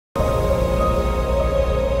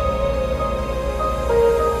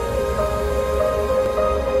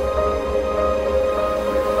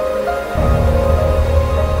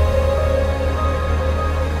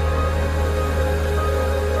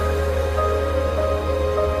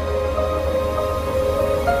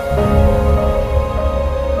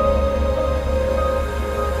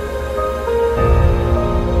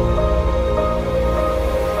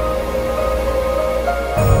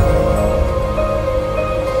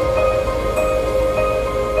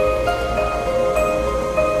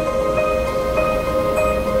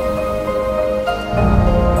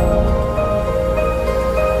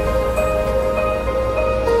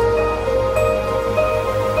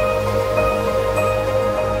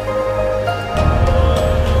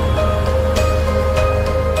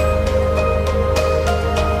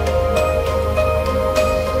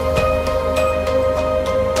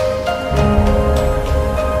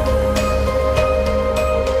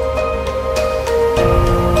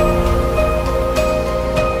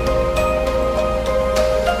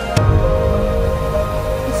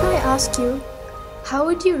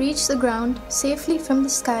would you reach the ground safely from the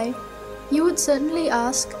sky? You would certainly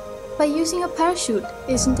ask, by using a parachute,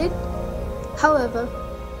 isn't it? However,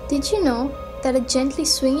 did you know that a gently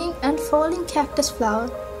swinging and falling cactus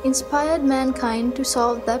flower inspired mankind to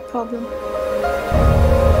solve that problem?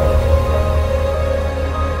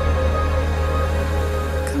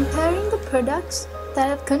 Comparing the products that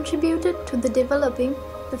have contributed to the developing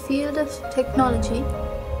the field of technology,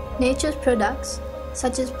 nature's products,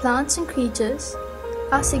 such as plants and creatures,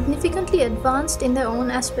 are significantly advanced in their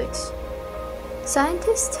own aspects.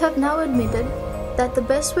 Scientists have now admitted that the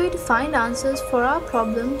best way to find answers for our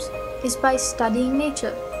problems is by studying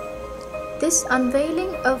nature. This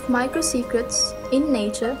unveiling of micro-secrets in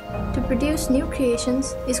nature to produce new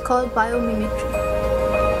creations is called biomimicry.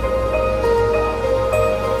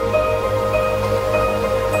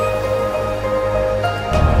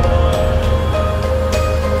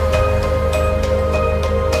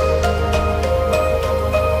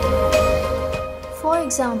 For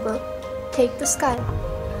example, take the sky.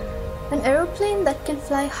 An aeroplane that can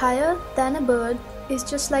fly higher than a bird is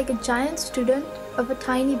just like a giant student of a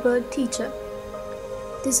tiny bird teacher.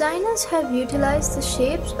 Designers have utilized the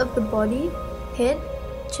shapes of the body, head,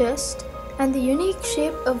 chest, and the unique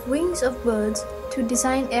shape of wings of birds to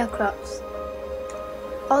design aircrafts.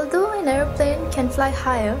 Although an aeroplane can fly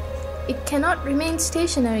higher, it cannot remain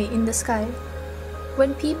stationary in the sky.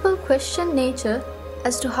 When people questioned nature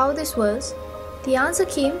as to how this was, the answer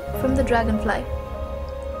came from the dragonfly.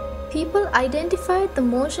 People identified the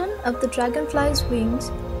motion of the dragonfly's wings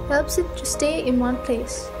helps it to stay in one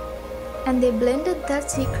place, and they blended that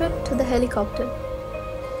secret to the helicopter.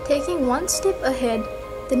 Taking one step ahead,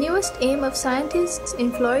 the newest aim of scientists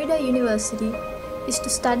in Florida University is to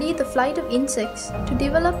study the flight of insects to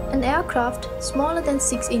develop an aircraft smaller than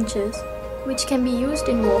 6 inches, which can be used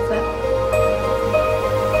in warfare.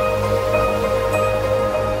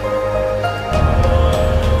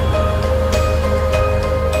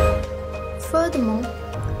 Furthermore,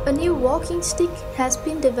 a new walking stick has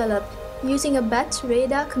been developed using a bat's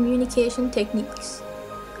radar communication techniques.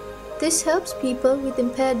 This helps people with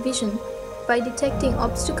impaired vision by detecting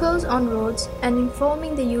obstacles on roads and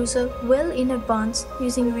informing the user well in advance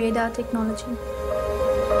using radar technology.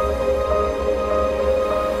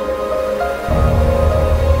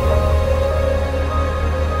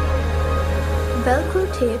 Velcro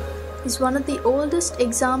tape is one of the oldest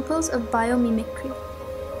examples of biomimicry.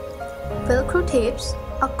 Velcro tapes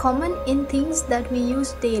are common in things that we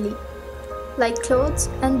use daily, like clothes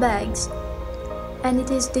and bags, and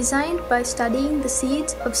it is designed by studying the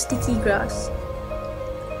seeds of sticky grass.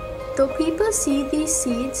 Though people see these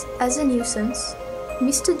seeds as a nuisance,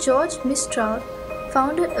 Mr. George Mistral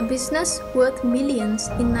founded a business worth millions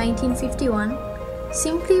in 1951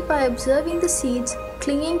 simply by observing the seeds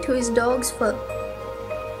clinging to his dog's fur.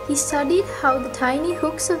 He studied how the tiny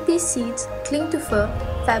hooks of these seeds cling to fur,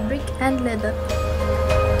 fabric, and leather.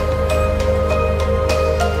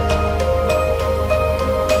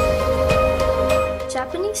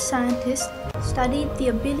 Japanese scientists studied the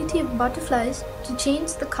ability of butterflies to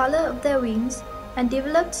change the color of their wings and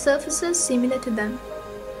developed surfaces similar to them.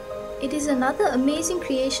 It is another amazing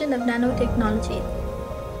creation of nanotechnology.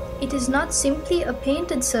 It is not simply a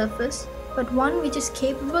painted surface, but one which is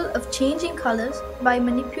capable of changing colors by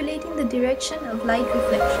manipulating the direction of light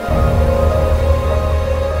reflection.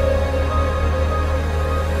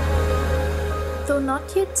 Though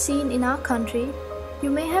not yet seen in our country, you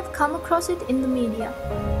may have come across it in the media.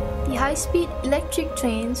 The high-speed electric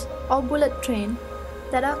trains or bullet train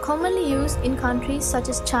that are commonly used in countries such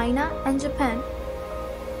as China and Japan.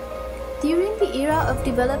 During the era of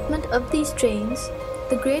development of these trains,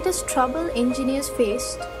 the greatest trouble engineers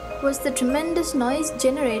faced was the tremendous noise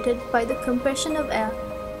generated by the compression of air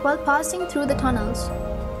while passing through the tunnels.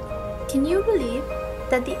 Can you believe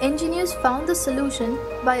that the engineers found the solution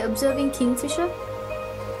by observing kingfisher?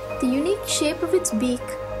 The unique shape of its beak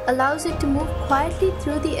allows it to move quietly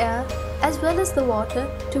through the air as well as the water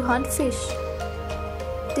to hunt fish.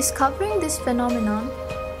 Discovering this phenomenon,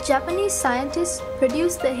 Japanese scientists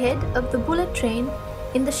produced the head of the bullet train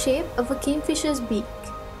in the shape of a kingfisher's beak.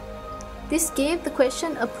 This gave the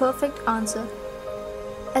question a perfect answer.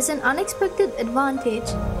 As an unexpected advantage,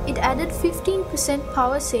 it added 15%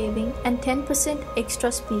 power saving and 10% extra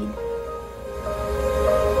speed.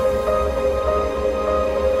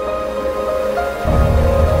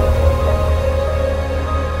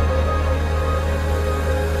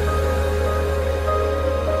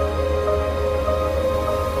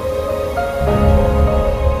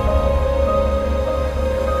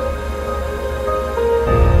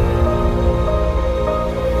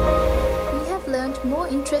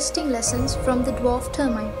 interesting lessons from the dwarf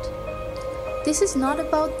termite. This is not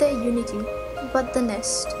about their unity, but the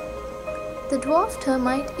nest. The dwarf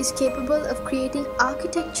termite is capable of creating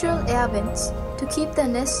architectural air vents to keep their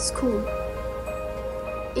nests cool.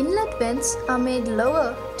 Inlet vents are made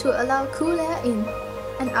lower to allow cool air in,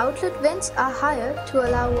 and outlet vents are higher to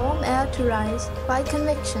allow warm air to rise by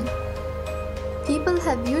convection. People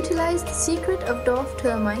have utilized the secret of dwarf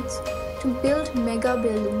termites to build mega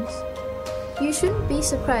buildings. You shouldn't be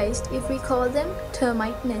surprised if we call them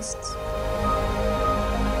termite nests.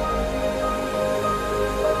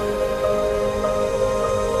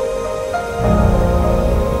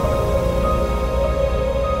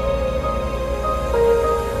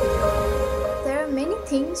 There are many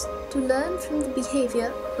things to learn from the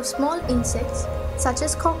behavior of small insects such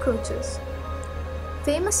as cockroaches.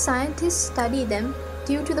 Famous scientists study them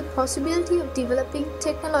due to the possibility of developing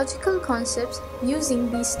technological concepts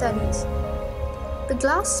using these studies. The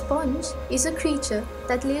glass sponge is a creature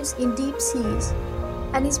that lives in deep seas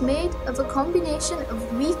and is made of a combination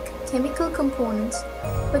of weak chemical components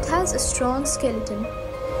but has a strong skeleton.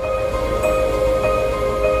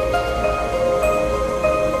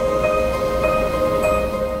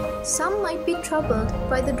 Some might be troubled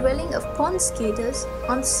by the dwelling of pond skaters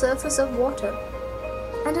on the surface of water,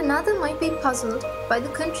 and another might be puzzled by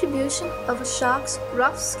the contribution of a shark's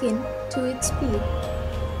rough skin to its speed.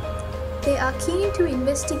 They are keen to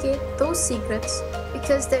investigate those secrets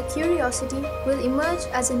because their curiosity will emerge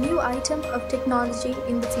as a new item of technology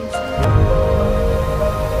in the future.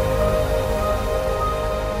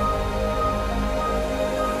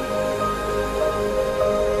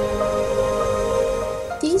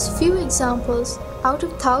 These few examples out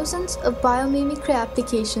of thousands of biomimicry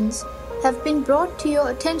applications have been brought to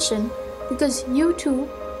your attention because you too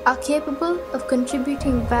are capable of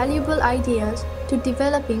contributing valuable ideas to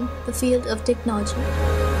developing the field of technology.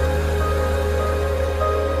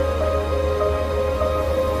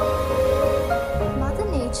 Mother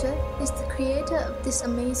Nature is the creator of this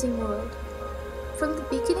amazing world. From the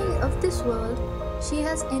beginning of this world, she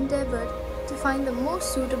has endeavored to find the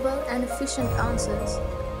most suitable and efficient answers,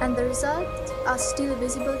 and the results are still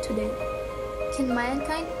visible today. Can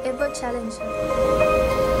mankind ever challenge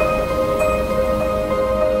her?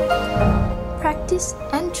 Practice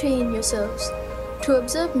and train yourselves to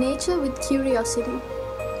observe nature with curiosity.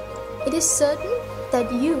 It is certain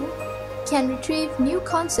that you can retrieve new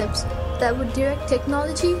concepts that would direct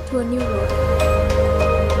technology to a new road.